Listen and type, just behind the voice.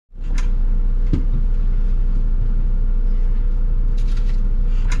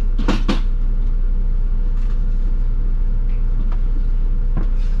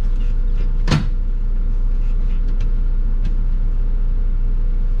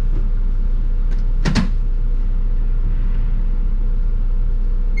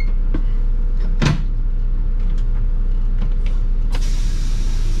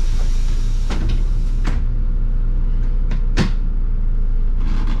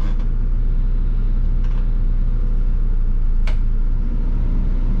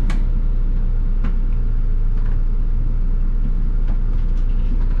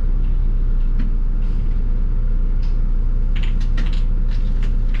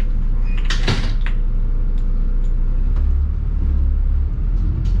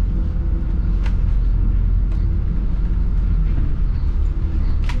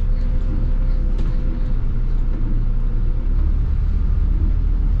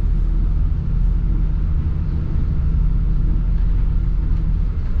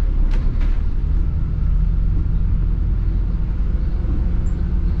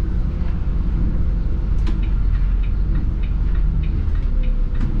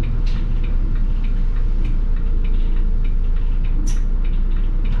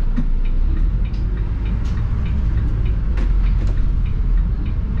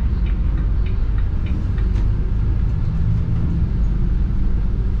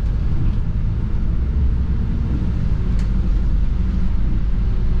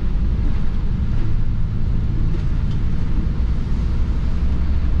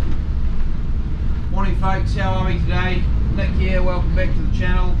welcome back to the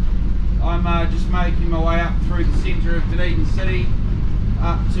channel. I'm just making my way up through the centre of Dunedin City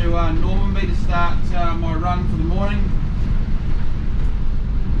up to Normanby to start my run for the morning.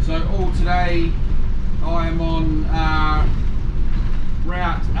 So all today I am on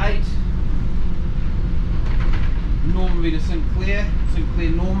Route 8, Normanby to St Clair,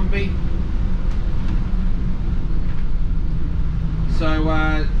 Normanby.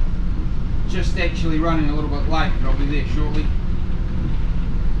 So just actually running a little bit late, but I'll be there shortly.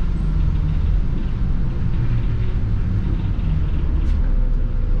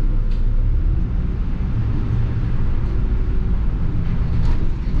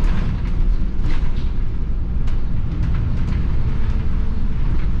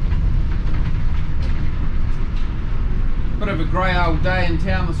 Bit of a grey old day in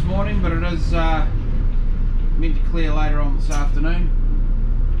town this morning, but it is meant to clear later on this afternoon.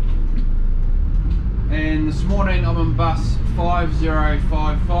 And this morning I'm on bus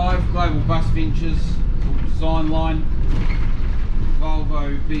 5055, Global Bus Ventures, Designline,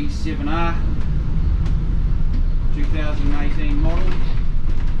 Volvo B7R, 2018 model.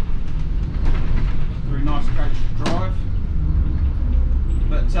 Very nice coach to drive.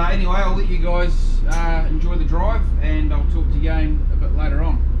 But anyway, I'll let you guys enjoy the drive, and I'll talk to you again a bit later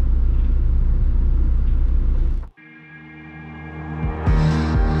on.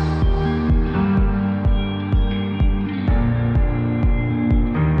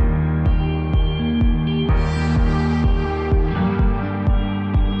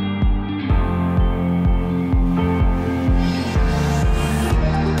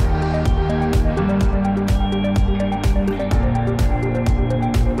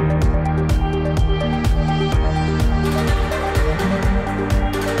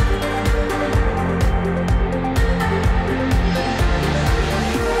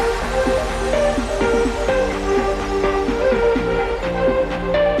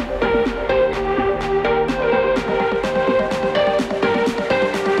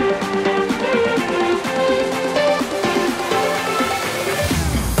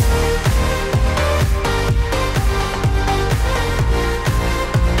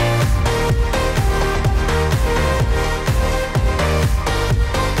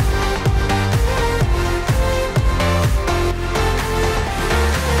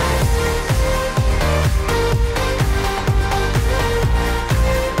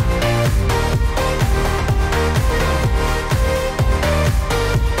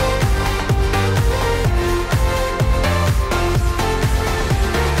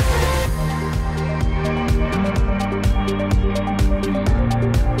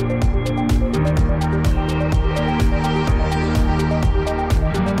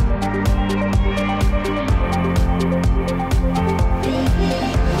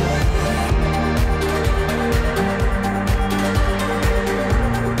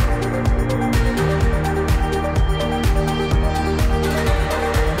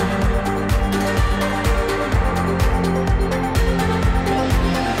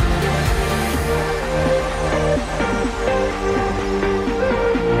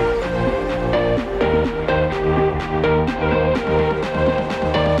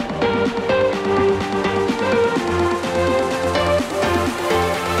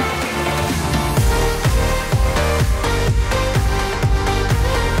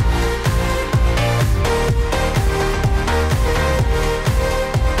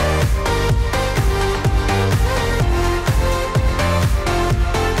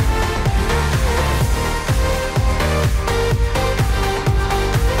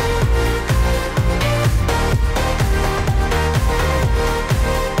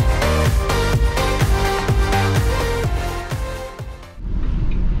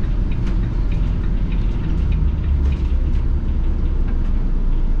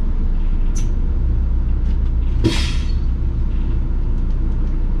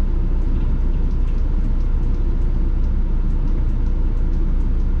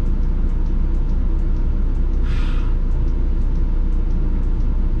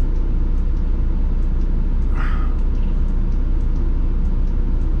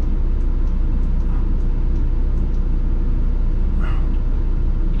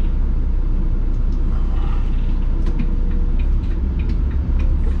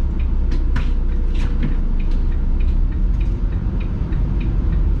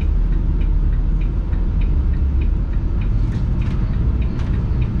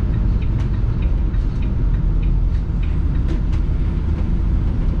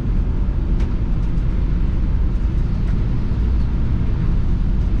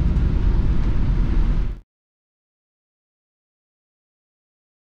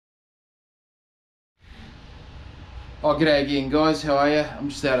 Oh, g'day again guys, how are you? I'm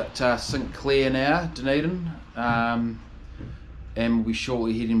just out at St Clair now, Dunedin, and we'll be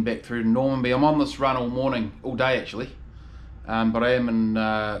shortly heading back through to Normanby. I'm on this run all morning, all day actually, but I am in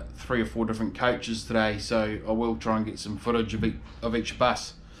 3 or 4 different coaches today, so I will try and get some footage of each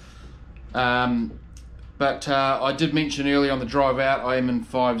bus. But I did mention earlier on the drive out, I am in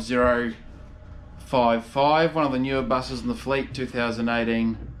 5055, one of the newer buses in the fleet,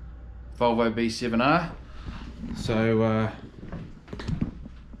 2018 Volvo B7R. So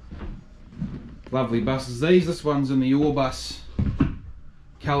lovely buses these. This one's in the Olymbus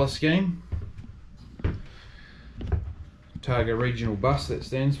colour scheme. Targa Regional Bus, that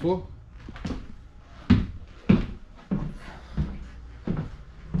stands for.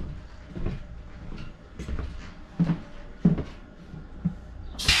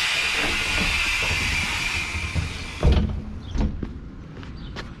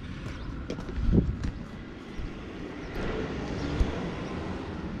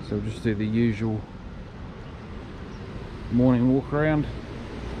 So we'll just do the usual morning walk around.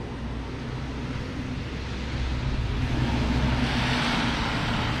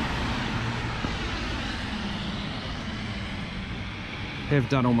 Have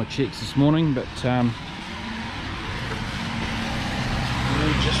done all my checks this morning, but just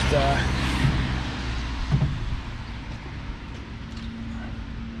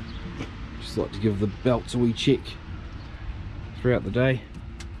like to give the belts a wee check throughout the day.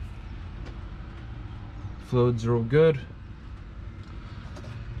 Fluids are all good.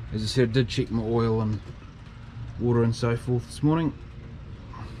 As I said, I did check my oil and water and so forth this morning.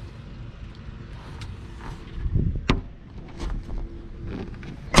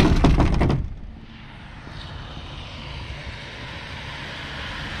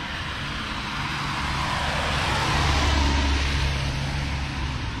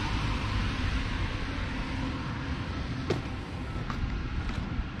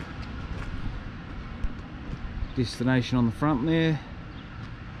 Destination on the front there.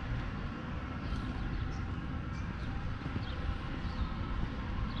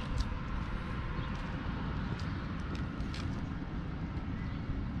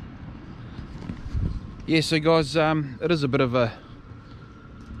 Yeah, so guys, it is a bit of a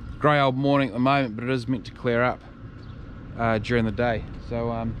grey old morning at the moment, but it is meant to clear up during the day. So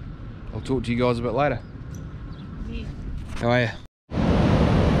I'll talk to you guys a bit later. Yeah. How are you?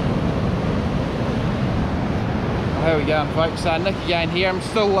 How we going, folks? Nick again here. I'm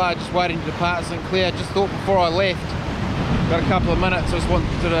still just waiting to depart St Clair. Just thought before I left, got a couple of minutes, I just wanted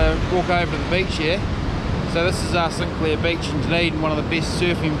to walk over to the beach here. So this is St Clair Beach in Dunedin, one of the best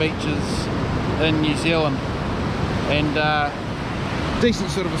surfing beaches in New Zealand. And decent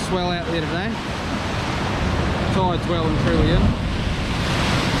sort of a swell out there today. Tide's well and truly in.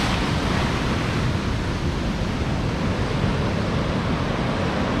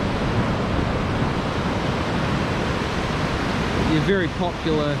 A very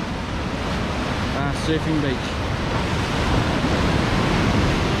popular surfing beach.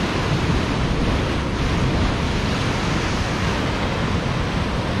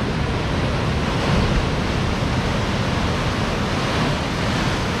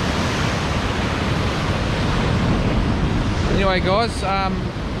 Anyway guys,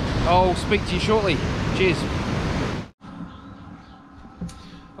 I'll speak to you shortly. Cheers.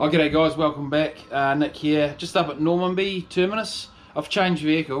 Oh, g'day guys, welcome back. Nick here, just up at Normanby terminus. I've changed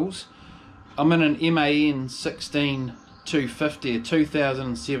vehicles. I'm in an M.A.N 16250, a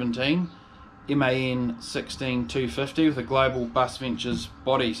 2017 M.A.N 16250 with a Global Bus Ventures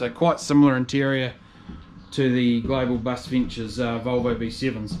body. So quite similar interior to the Global Bus Ventures Volvo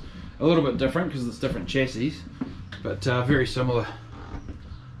B7s. A little bit different because it's different chassis, but very similar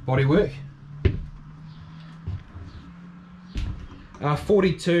bodywork.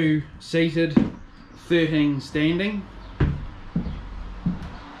 42 seated, 13 standing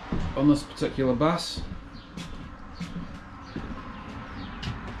on this particular bus,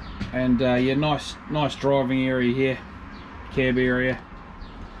 and yeah, nice driving area here, cab area.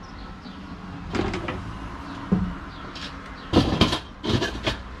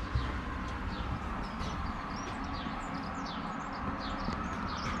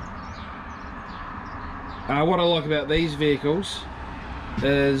 What I like about these vehicles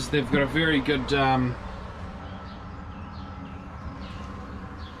is they've got a very good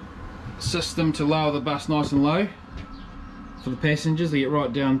system to lower the bus nice and low for the passengers. They get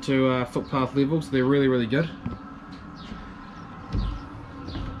right down to footpath level, so they're really good.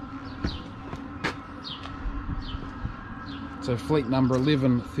 So fleet number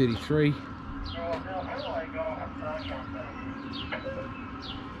 1133.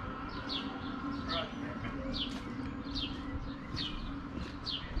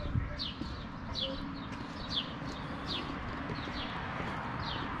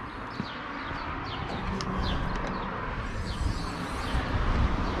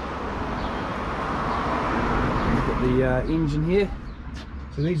 engine here.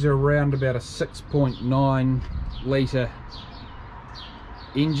 So these are around about a 6.9 litre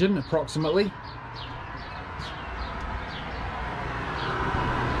engine approximately.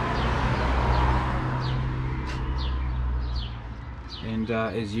 And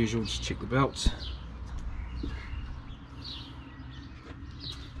as usual, just check the belts.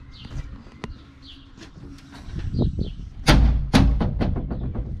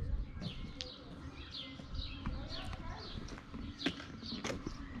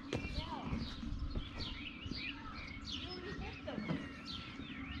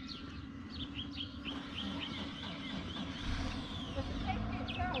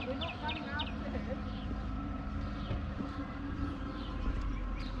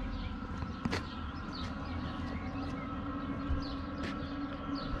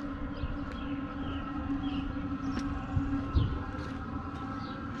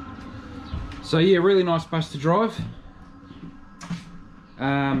 So yeah, really nice bus to drive.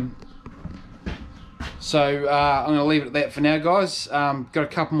 I'm going to leave it at that for now, guys. Got a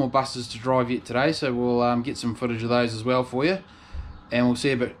couple more buses to drive yet today, so we'll get some footage of those as well for you, and we'll see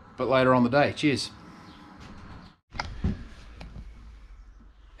you a bit later on the day. Cheers.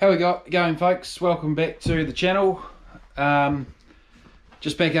 How we going, folks? Welcome back to the channel.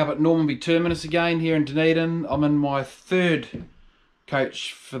 Just back up at Normanby terminus again here in Dunedin. I'm in my third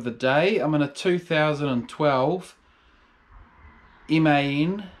coach for the day. I'm in a 2012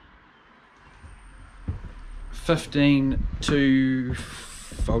 M.A.N 15 to,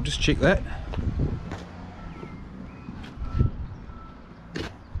 I'll just check that.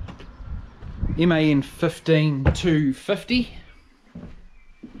 M.A.N 15 to 50.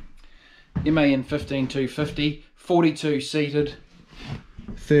 M.A.N 15 to 50, 42 seated,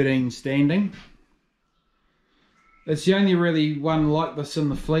 13 standing. It's the only really one like this in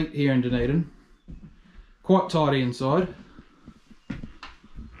the fleet here in Dunedin. Quite tidy inside.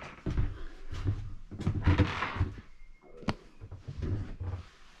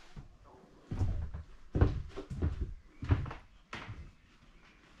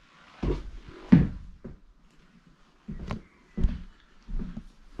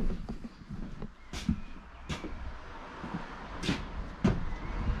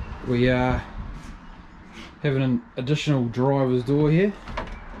 We have an additional driver's door here,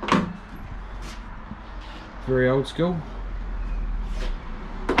 very old school,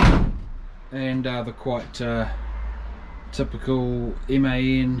 and the quite typical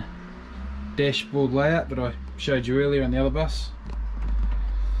M.A.N dashboard layout that I showed you earlier on the other bus.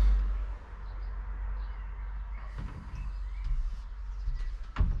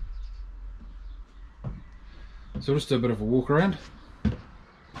 So we'll just do a bit of a walk around.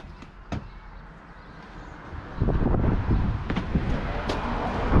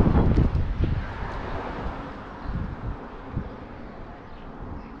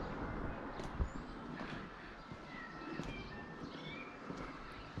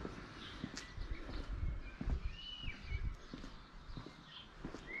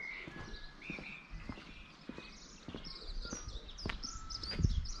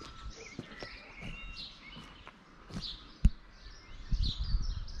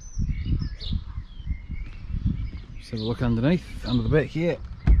 Have a look underneath, under the back here.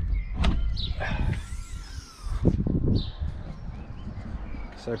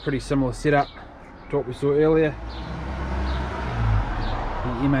 So pretty similar setup to what we saw earlier.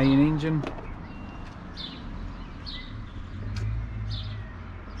 The M.A.N engine.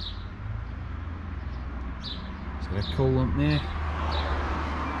 It's got a coolant there.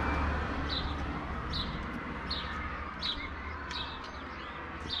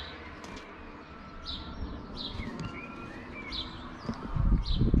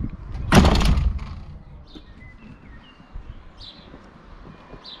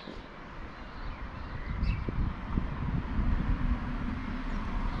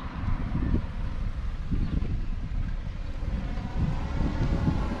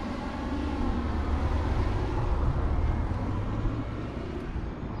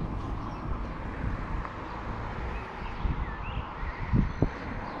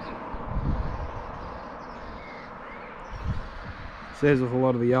 So as with a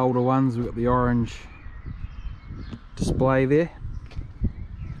lot of the older ones, we've got the orange display there.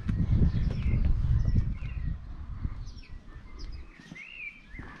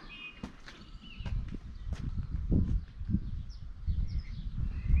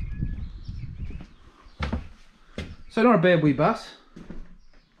 So not a bad wee bus.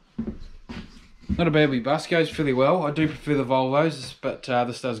 Not a bad wee bus, goes fairly well. I do prefer the Volvos, but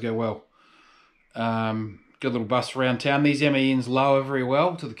this does go well. Good little bus around town. These M.A.Ns lower very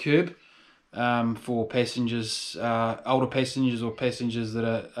well to the curb. for passengers, older passengers or passengers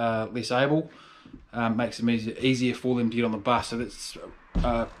that are less able. Makes them easier for them to get on the bus. So that's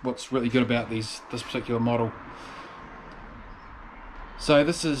what's really good about this particular model. So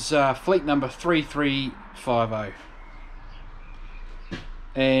this is fleet number 3350,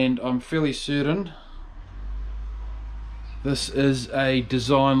 and I'm fairly certain this is a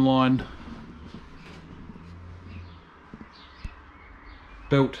Designline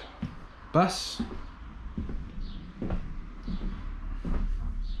built bus.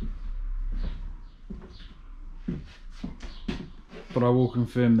 But I will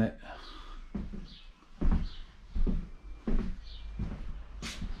confirm that.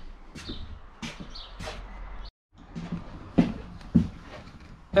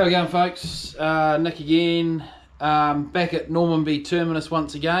 How we going, folks? Nick again. Back at Normanby terminus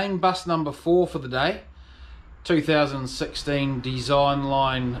once again. Bus number 4 for the day. 2016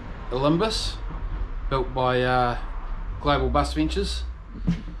 Designline Olymbus, built by GoBus Ventures.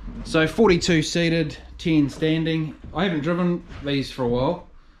 So 42 seated, 10 standing. I haven't driven these for a while.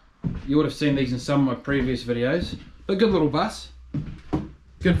 You would have seen these in some of my previous videos. But good little bus.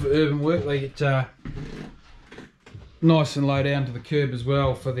 Good for urban work. They get nice and low down to the curb as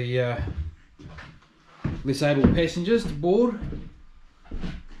well for the less able passengers to board.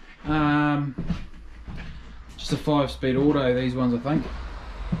 Just a 5-speed auto, these ones, I think.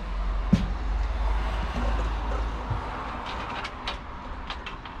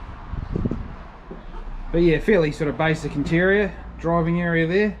 But yeah, fairly sort of basic interior, driving area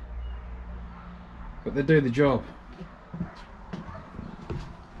there, but they do the job.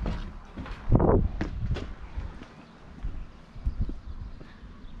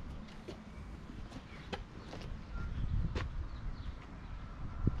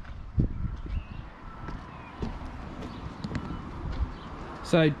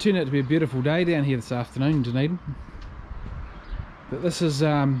 So it turned out to be a beautiful day down here this afternoon in Dunedin. But this is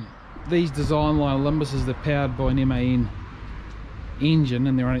these Designline Olymbuses, they're powered by an M.A.N engine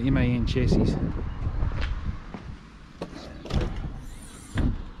and they're on an M.A.N chassis.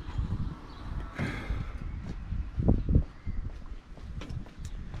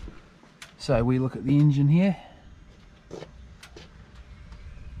 So we look at the engine here. I'm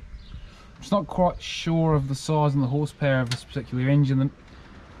just not quite sure of the size and the horsepower of this particular engine. A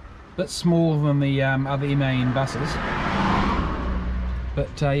bit smaller than the other M.A.N buses.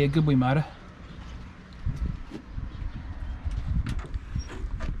 But yeah, good wee motor.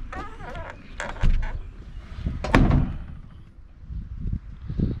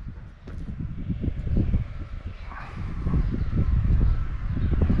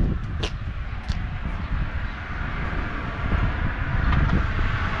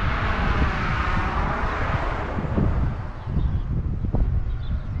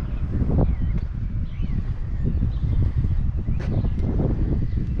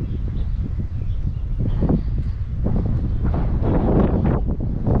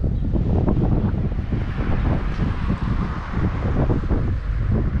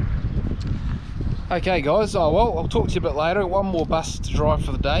 Okay guys, oh well, I'll talk to you a bit later. One more bus to drive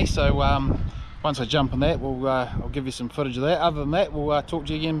for the day, so once I jump on that, I'll give you some footage of that. Other than that, we'll talk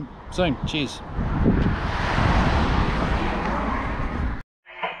to you again soon. Cheers.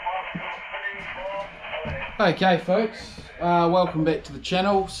 Okay folks, welcome back to the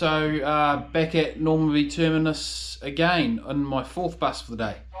channel. So back at Normanby terminus again on my 4th bus for the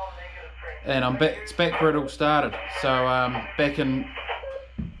day, and I'm back. It's back where it all started. So back in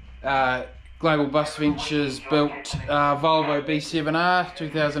GoBus Ventures built Volvo B7R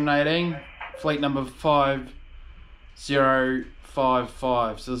 2018, fleet number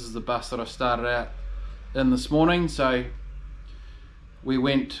 5055. So this is the bus that I started out in this morning. So we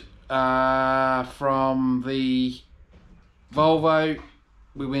went from the Volvo,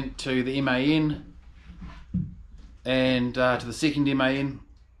 we went to the M.A.N and to the second M.A.N,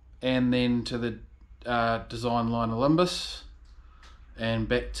 and then to the Designline Olymbus, and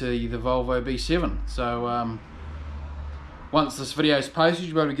back to the Volvo B7. So once this video is posted,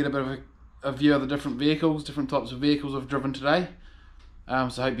 you'll be able to get a bit of a view of the different vehicles, different types of vehicles I've driven today. So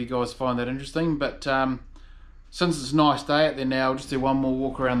I hope you guys find that interesting. But since it's a nice day out there now, I'll just do one more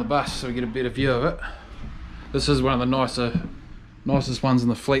walk around the bus so we get a better view of it. This is one of the nicest ones in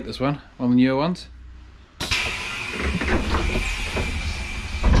the fleet, this one of the newer ones.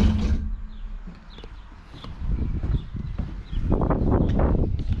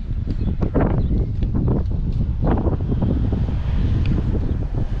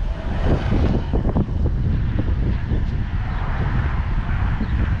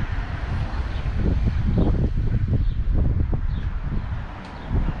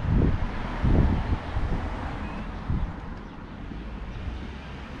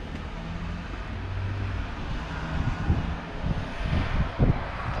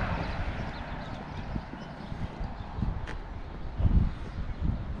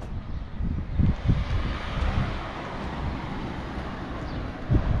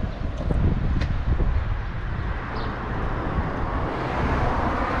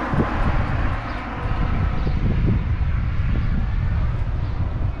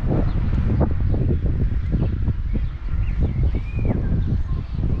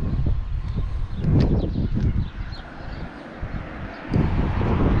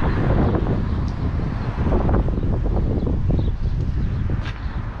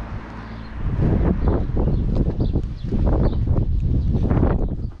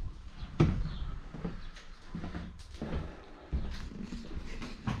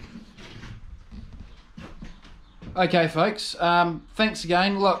 Okay folks, thanks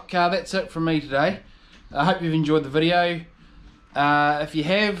again. Look, that's it from me today. I hope you've enjoyed the video. If you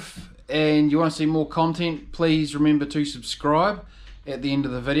have and you want to see more content, please remember to subscribe at the end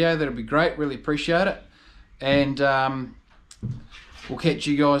of the video. That'll be great, really appreciate it. And we'll catch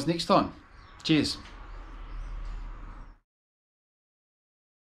you guys next time. Cheers.